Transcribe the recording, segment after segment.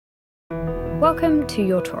Welcome to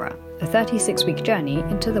Your Torah, a 36-week journey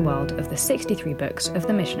into the world of the 63 books of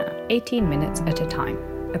the Mishnah, 18 minutes at a time,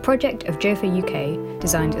 a project of Jofa UK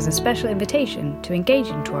designed as a special invitation to engage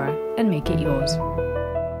in Torah and make it yours.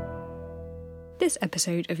 This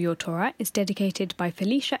episode of Your Torah is dedicated by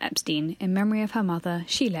Felicia Epstein in memory of her mother,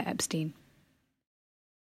 Sheila Epstein.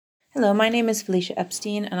 Hello, my name is Felicia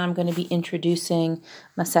Epstein, and I'm going to be introducing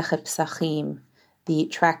masekhet Pesachim, the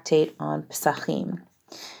tractate on Pesachim.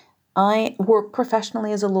 I work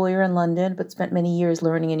professionally as a lawyer in London, but spent many years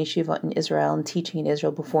learning in yeshiva in Israel and teaching in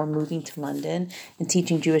Israel before moving to London and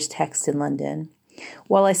teaching Jewish texts in London.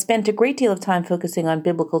 While I spent a great deal of time focusing on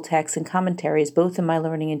biblical texts and commentaries, both in my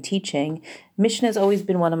learning and teaching, Mishnah has always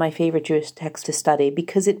been one of my favorite Jewish texts to study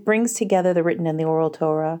because it brings together the written and the oral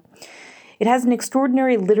Torah. It has an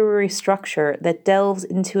extraordinary literary structure that delves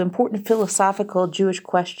into important philosophical Jewish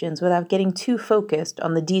questions without getting too focused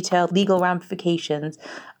on the detailed legal ramifications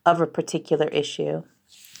of a particular issue.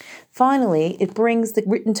 Finally, it brings the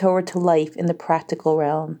written Torah to life in the practical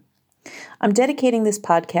realm. I'm dedicating this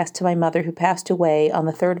podcast to my mother who passed away on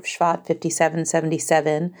the 3rd of Shvat,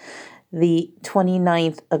 5777, the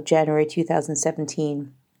 29th of January,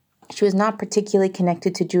 2017. She was not particularly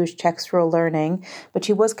connected to Jewish textual learning, but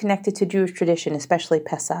she was connected to Jewish tradition, especially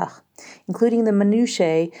Pesach, including the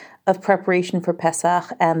minutiae of preparation for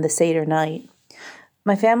Pesach and the Seder night.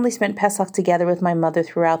 My family spent Pesach together with my mother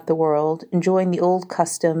throughout the world, enjoying the old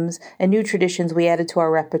customs and new traditions we added to our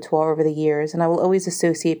repertoire over the years, and I will always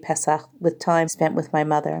associate Pesach with time spent with my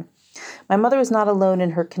mother. My mother was not alone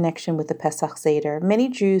in her connection with the Pesach Seder. Many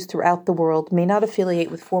Jews throughout the world may not affiliate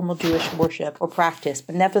with formal Jewish worship or practice,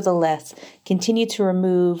 but nevertheless continue to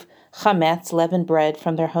remove chametz, leavened bread,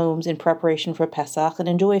 from their homes in preparation for Pesach and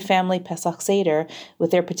enjoy family Pesach Seder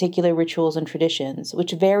with their particular rituals and traditions,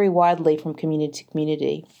 which vary widely from community to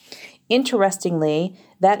community. Interestingly,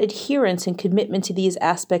 that adherence and commitment to these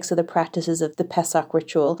aspects of the practices of the Pesach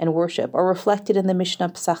ritual and worship are reflected in the Mishnah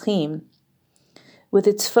Pesachim, with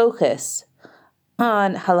its focus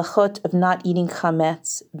on halachot of not eating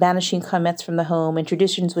chametz, banishing chametz from the home, and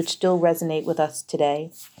traditions which still resonate with us today.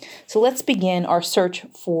 So let's begin our search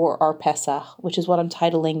for our Pesach, which is what I'm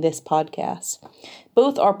titling this podcast.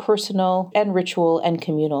 Both are personal and ritual and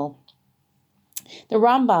communal. The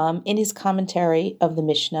Rambam, in his commentary of the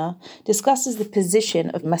Mishnah, discusses the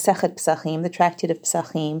position of masekhet Pesachim, the tractate of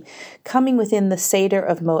Pesachim, coming within the Seder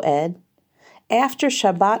of Moed, after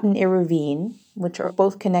Shabbat and Eruvin, which are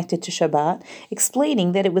both connected to Shabbat,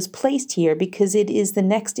 explaining that it was placed here because it is the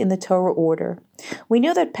next in the Torah order. We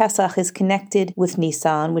know that Pesach is connected with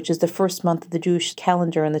Nisan, which is the first month of the Jewish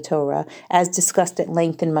calendar in the Torah, as discussed at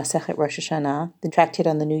length in Masechet Rosh Hashanah, the tractate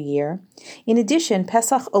on the New Year. In addition,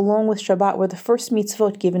 Pesach, along with Shabbat, were the first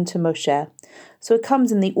mitzvot given to Moshe. So it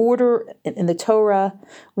comes in the order in the Torah.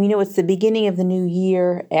 We know it's the beginning of the New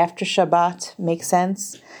Year after Shabbat, makes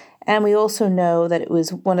sense. And we also know that it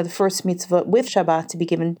was one of the first mitzvot with Shabbat to be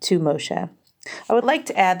given to Moshe. I would like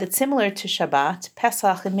to add that similar to Shabbat,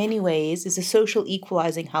 Pesach in many ways is a social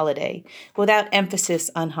equalizing holiday without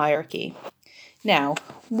emphasis on hierarchy. Now,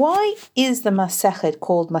 why is the masekhet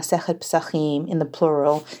called masekhet Pesachim in the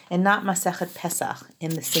plural and not masekhet Pesach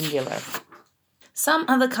in the singular? Some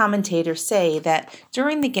of the commentators say that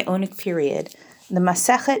during the Gaonic period, the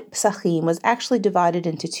masekhet Pesachim was actually divided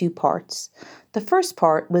into two parts. The first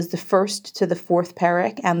part was the 1st to the 4th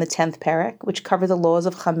perek and the 10th perek, which cover the laws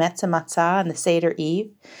of chametz and matzah and the Seder Eve.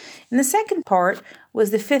 And the second part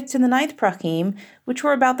was the 5th to the 9th prakim, which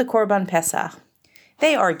were about the Korban Pesach.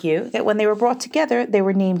 They argue that when they were brought together, they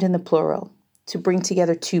were named in the plural, to bring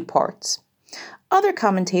together two parts. Other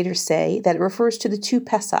commentators say that it refers to the two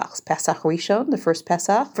Pesachs, Pesach Rishon, the first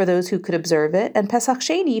Pesach, for those who could observe it, and Pesach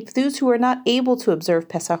Sheni, for those who were not able to observe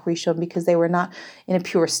Pesach Rishon because they were not in a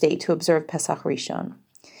pure state to observe Pesach Rishon.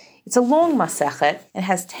 It's a long Masechet and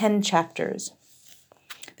has 10 chapters.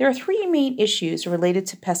 There are three main issues related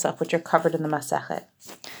to Pesach which are covered in the Masechet.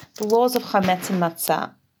 The laws of Chametz and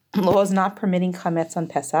Matzah, laws not permitting Chametz on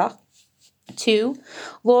Pesach. 2,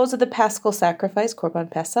 laws of the Paschal sacrifice,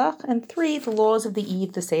 Korban Pesach. And 3, the laws of the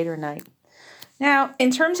Eve, the Seder night. Now,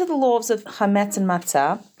 in terms of the laws of Chametz and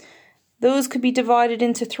Matzah, those could be divided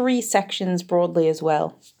into 3 sections broadly as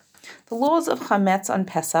well. The laws of Chametz on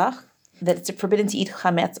Pesach, that it's forbidden to eat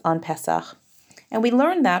Chametz on Pesach. And we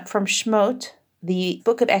learn that from Shmot, the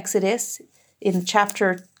book of Exodus, in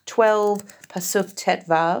chapter 12, Pasuk Tet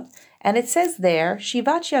Vav. And it says there,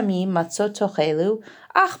 Shivat Yamim Matzot Tochelu,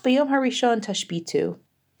 Ach B'yom Harishon Tashbitu.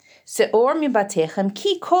 Seor mibatechem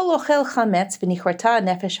ki kol ochel chametz v'nichrata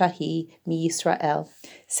nefesh hahi mi-Yisrael.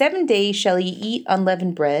 7 days shall ye eat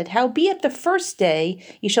unleavened bread. Howbeit the first day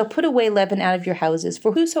ye shall put away leaven out of your houses.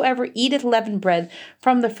 For whosoever eateth leavened bread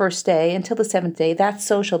from the first day until the 7th day, that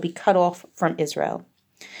so shall be cut off from Israel.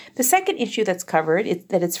 The second issue that's covered is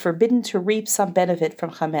that it's forbidden to reap some benefit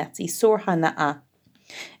from chametz, isur hana'ah.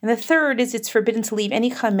 And the third is it's forbidden to leave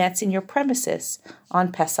any chametz in your premises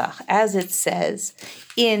on Pesach, as it says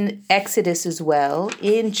in Exodus as well,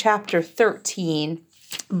 in chapter 13,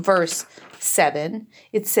 verse 7.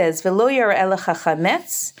 It says, V'lo yareh lecha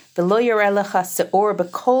chametz, v'lo yareh lecha seor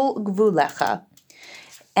b'kol gvulecha.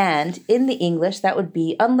 And in the English, that would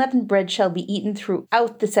be, unleavened bread shall be eaten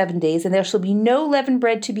throughout the 7 days, and there shall be no leavened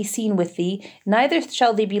bread to be seen with thee, neither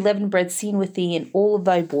shall there be leavened bread seen with thee in all of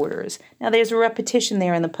thy borders. Now there's a repetition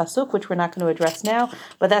there in the pasuk, which we're not going to address now,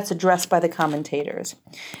 but that's addressed by the commentators.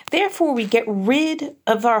 Therefore, we get rid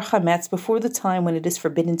of our chametz before the time when it is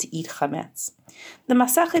forbidden to eat chametz. The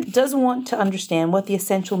masekhet does want to understand what the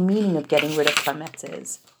essential meaning of getting rid of chametz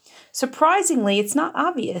is. Surprisingly, it's not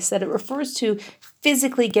obvious that it refers to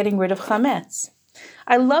physically getting rid of chametz.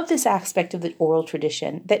 I love this aspect of the oral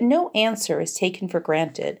tradition, that no answer is taken for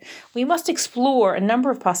granted. We must explore a number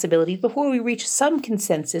of possibilities before we reach some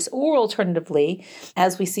consensus, or alternatively,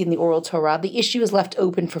 as we see in the oral Torah, the issue is left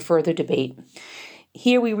open for further debate.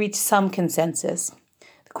 Here we reach some consensus.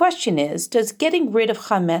 The question is, does getting rid of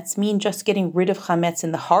chametz mean just getting rid of chametz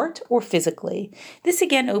in the heart or physically? This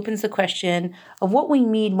again opens the question of what we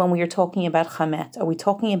mean when we are talking about chametz. Are we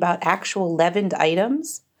talking about actual leavened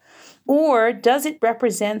items? Or does it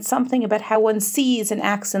represent something about how one sees and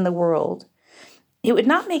acts in the world? It would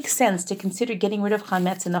not make sense to consider getting rid of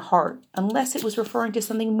chametz in the heart unless it was referring to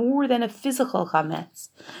something more than a physical chametz.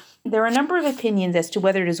 There are a number of opinions as to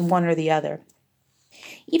whether it is one or the other.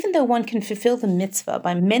 Even though one can fulfill the mitzvah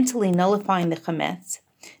by mentally nullifying the chametz,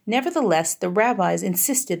 nevertheless, the rabbis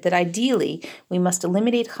insisted that ideally we must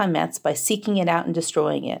eliminate chametz by seeking it out and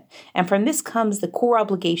destroying it. And from this comes the core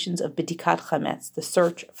obligations of bedikat chametz, the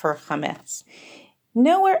search for chametz.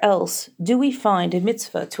 Nowhere else do we find a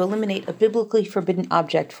mitzvah to eliminate a biblically forbidden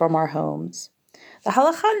object from our homes. The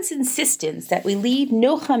halakha's insistence that we leave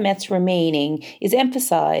no chametz remaining is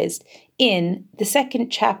emphasized in the second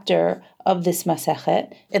chapter of this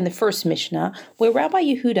masekhet, in the first Mishnah, where Rabbi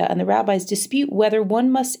Yehuda and the rabbis dispute whether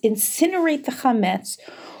one must incinerate the chametz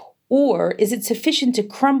or is it sufficient to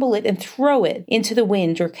crumble it and throw it into the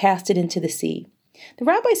wind or cast it into the sea. The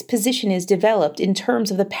rabbi's position is developed in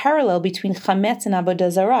terms of the parallel between chametz and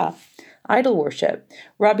avodah zarah, idol worship.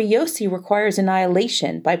 Rabbi Yossi requires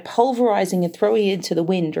annihilation by pulverizing and throwing it into the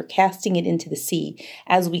wind or casting it into the sea.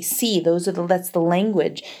 As we see, that's the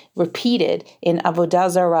language repeated in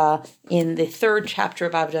Avodah Zarah in the third chapter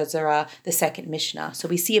of Avodah Zarah, the second Mishnah. So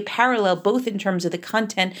we see a parallel both in terms of the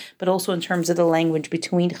content, but also in terms of the language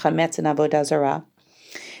between chametz and Avodah Zarah.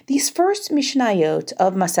 These first Mishnayot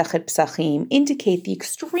of Masechet Pesachim indicate the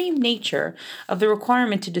extreme nature of the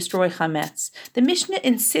requirement to destroy chametz. The Mishnah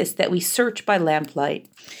insists that we search by lamplight.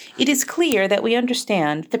 It is clear that we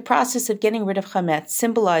understand the process of getting rid of chametz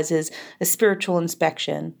symbolizes a spiritual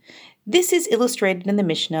inspection. This is illustrated in the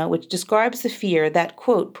Mishnah, which describes the fear that,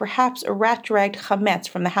 quote, perhaps a rat dragged chametz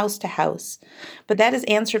from the house to house. But that is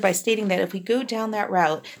answered by stating that if we go down that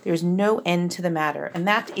route, there is no end to the matter. And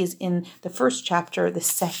that is in the first chapter, the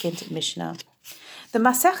second Mishnah. The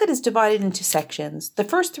Masechet is divided into sections. The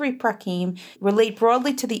first 3 prakim relate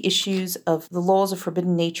broadly to the issues of the laws of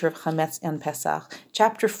forbidden nature of chametz and Pesach.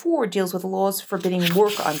 Chapter 4 deals with laws forbidding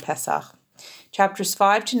work on Pesach. Chapters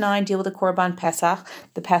 5 to 9 deal with the Korban Pesach,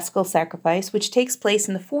 the Paschal sacrifice, which takes place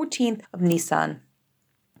in the 14th of Nisan.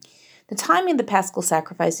 The timing of the Paschal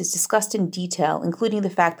sacrifice is discussed in detail, including the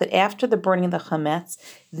fact that after the burning of the chametz,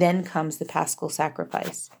 then comes the Paschal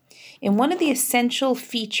sacrifice. In one of the essential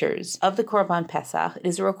features of the Korban Pesach, it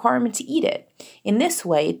is a requirement to eat it. In this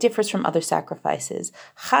way, it differs from other sacrifices.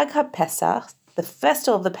 Chag HaPesach, the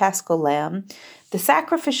festival of the Paschal Lamb, the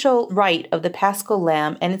sacrificial rite of the Paschal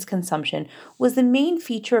Lamb and its consumption was the main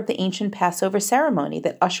feature of the ancient Passover ceremony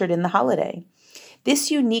that ushered in the holiday.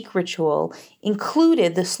 This unique ritual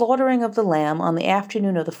included the slaughtering of the lamb on the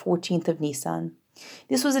afternoon of the 14th of Nisan.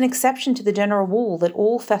 This was an exception to the general rule that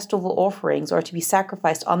all festival offerings are to be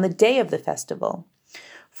sacrificed on the day of the festival.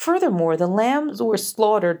 Furthermore, the lambs were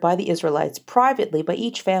slaughtered by the Israelites privately by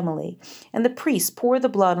each family, and the priests poured the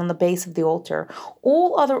blood on the base of the altar.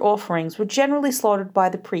 All other offerings were generally slaughtered by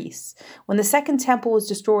the priests. When the Second Temple was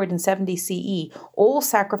destroyed in 70 CE, all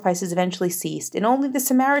sacrifices eventually ceased, and only the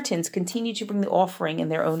Samaritans continued to bring the offering in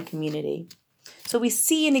their own community. So we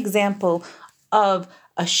see an example of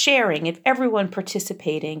a sharing, of everyone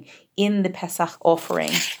participating in the Pesach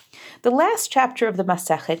offering. The last chapter of the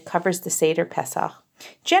masekhet covers the Seder Pesach.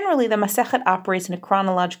 Generally, the masekhet operates in a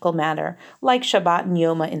chronological manner, like Shabbat and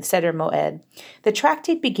Yoma in Seder Moed. The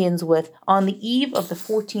tractate begins with, on the eve of the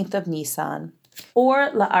 14th of Nisan, or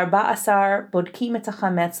la'arba asar bodkim et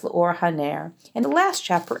hachametz l'or haner. And the last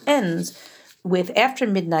chapter ends with, after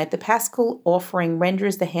midnight, the paschal offering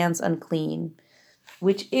renders the hands unclean,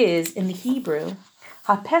 which is, in the Hebrew,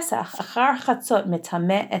 ha-pesach achar chatzot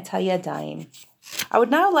metameh et hayadayim. I would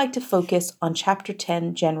now like to focus on chapter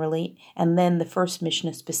 10 generally, and then the first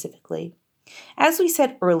Mishnah specifically. As we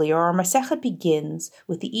said earlier, our masekhet begins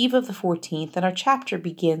with the eve of the 14th, and our chapter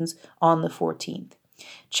begins on the 14th.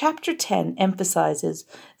 Chapter 10 emphasizes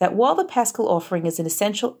that while the paschal offering is an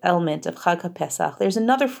essential element of Chag HaPesach, there's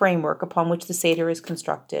another framework upon which the Seder is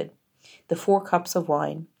constructed, the 4 cups of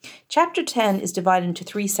wine. Chapter 10 is divided into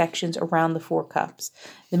 3 sections around the 4 cups.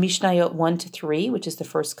 The Mishnayot 1 to 3, which is the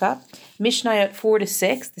first cup, Mishnayot 4 to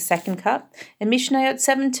 6, the second cup, and Mishnayot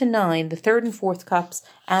 7 to 9, the third and fourth cups,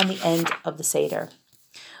 and the end of the Seder.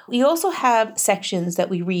 We also have sections that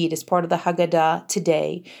we read as part of the Haggadah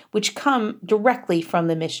today, which come directly from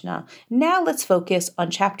the Mishnah. Now let's focus on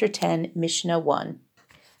chapter 10, Mishnah 1.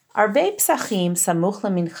 Arvei Pesachim samuch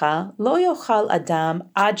lemincha lo yochal adam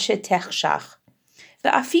ad shetechshach,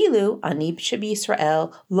 ve'afilu ani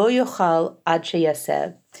shebiyisrael lo yochal ad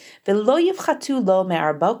sheyasev, ve'lo yivchatu lo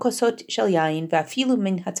me'arba kosot shel yayin ve'afilu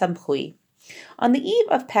min hatamchui. On the eve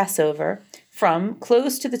of Passover, from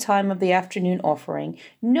close to the time of the afternoon offering,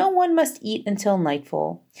 no one must eat until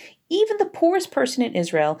nightfall. Even the poorest person in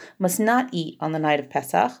Israel must not eat on the night of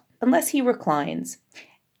Pesach unless he reclines,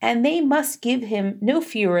 and they must give him no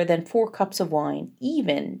fewer than 4 cups of wine,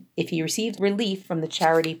 even if he receives relief from the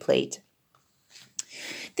charity plate.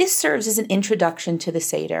 This serves as an introduction to the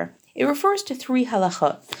Seder. It refers to 3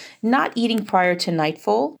 halachot: not eating prior to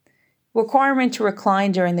nightfall, requirement to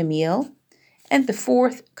recline during the meal, and the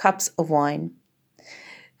 4th cups of wine.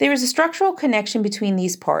 There is a structural connection between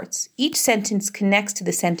these parts. Each sentence connects to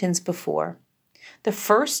the sentence before. The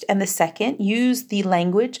first and the second use the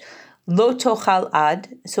language lo tochal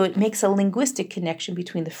ad, so it makes a linguistic connection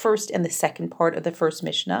between the first and the second part of the first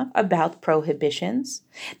Mishnah about prohibitions.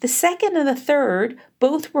 The second and the third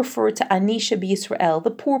both refer to ani shebiyisrael,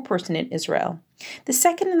 the poor person in Israel. The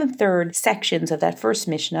second and the third sections of that first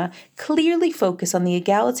Mishnah clearly focus on the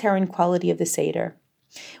egalitarian quality of the Seder.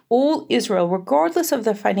 All Israel, regardless of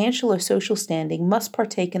their financial or social standing, must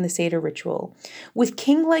partake in the Seder ritual, with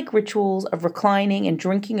king-like rituals of reclining and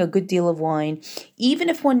drinking a good deal of wine, even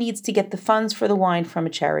if one needs to get the funds for the wine from a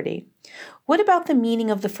charity. What about the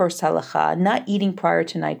meaning of the first halakha, not eating prior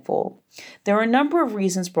to nightfall? There are a number of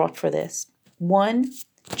reasons brought for this. 1,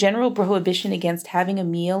 general prohibition against having a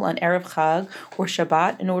meal on Erev Chag or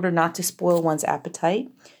Shabbat in order not to spoil one's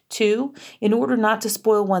appetite. 2, in order not to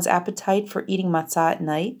spoil one's appetite for eating matzah at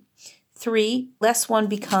night. 3, lest one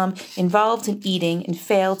become involved in eating and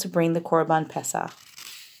fail to bring the Korban Pesach.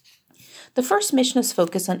 The first Mishnah's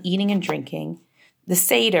focus on eating and drinking. The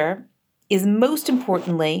Seder is most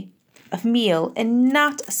importantly a meal and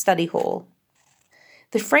not a study hall.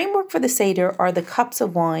 The framework for the Seder are the cups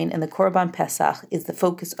of wine, and the Korban Pesach is the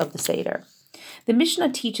focus of the Seder. The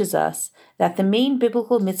Mishnah teaches us that the main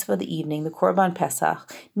biblical mitzvah of the evening, the Korban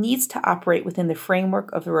Pesach, needs to operate within the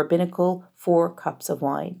framework of the rabbinical 4 cups of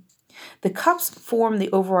wine. The cups form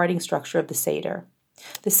the overriding structure of the Seder.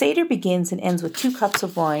 The Seder begins and ends with 2 cups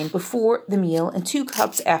of wine before the meal and 2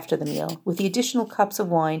 cups after the meal, with the additional cups of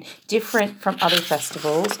wine different from other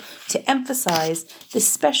festivals to emphasize the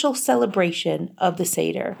special celebration of the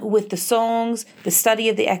Seder, with the songs, the study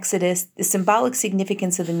of the Exodus, the symbolic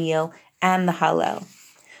significance of the meal, and the Hallel.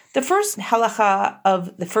 The first halakha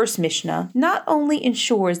of the first Mishnah not only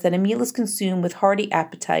ensures that a meal is consumed with hearty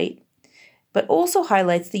appetite, but also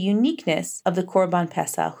highlights the uniqueness of the Korban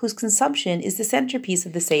Pesach, whose consumption is the centerpiece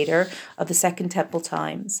of the Seder of the Second Temple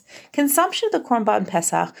times. Consumption of the Korban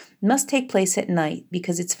Pesach must take place at night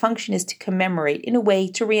because its function is to commemorate, in a way,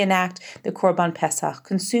 to reenact the Korban Pesach,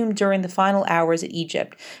 consumed during the final hours at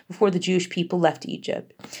Egypt, before the Jewish people left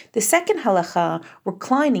Egypt. The second halakha,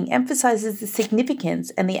 reclining, emphasizes the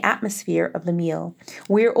significance and the atmosphere of the meal.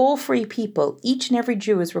 We are all free people. Each and every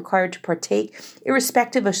Jew is required to partake,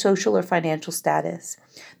 irrespective of social or financial status.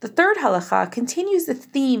 The third halakha continues the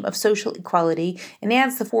theme of social equality and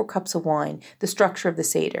adds the 4 cups of wine, the structure of the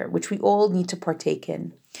Seder, which we all need to partake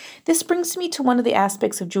in. This brings me to one of the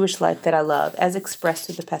aspects of Jewish life that I love, as expressed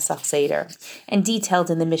through the Pesach Seder, and detailed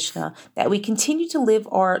in the Mishnah, that we continue to live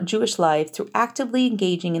our Jewish life through actively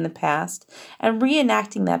engaging in the past and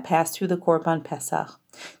reenacting that past through the Korban Pesach.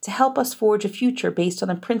 to help us forge a future based on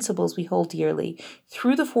the principles we hold dearly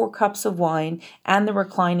through the 4 cups of wine and the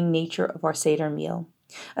reclining nature of our Seder meal.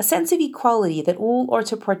 A sense of equality that all are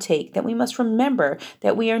to partake, that we must remember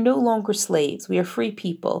that we are no longer slaves, we are free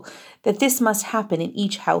people, that this must happen in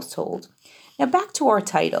each household. Now back to our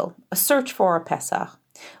title, A Search for Our Pesach.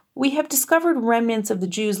 We have discovered remnants of the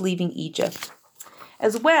Jews leaving Egypt,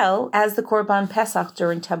 as well as the Korban Pesach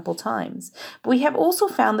during temple times. But we have also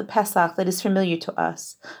found the Pesach that is familiar to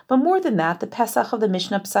us. But more than that, the Pesach of the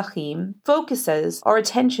Mishnah Pesachim focuses our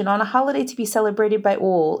attention on a holiday to be celebrated by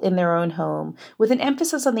all in their own home, with an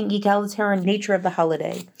emphasis on the egalitarian nature of the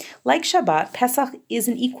holiday. Like Shabbat, Pesach is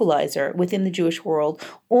an equalizer within the Jewish world.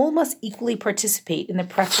 All must equally participate in the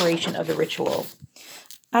preparation of the ritual.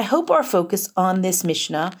 I hope our focus on this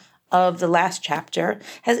Mishnah of the last chapter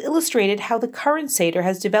has illustrated how the current Seder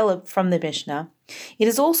has developed from the Mishnah. It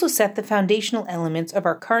has also set the foundational elements of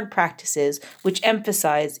our current practices, which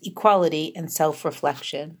emphasize equality and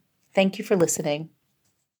self-reflection. Thank you for listening.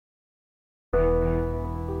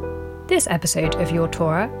 This episode of Your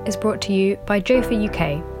Torah is brought to you by Jofa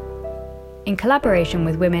UK, in collaboration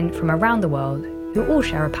with women from around the world who all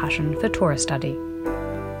share a passion for Torah study.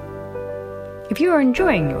 If you are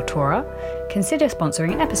enjoying Your Torah, consider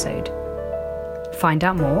sponsoring an episode. Find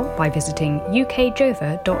out more by visiting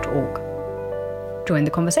ukjofa.org. Join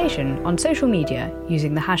the conversation on social media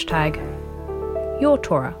using the hashtag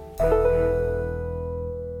YourTorah.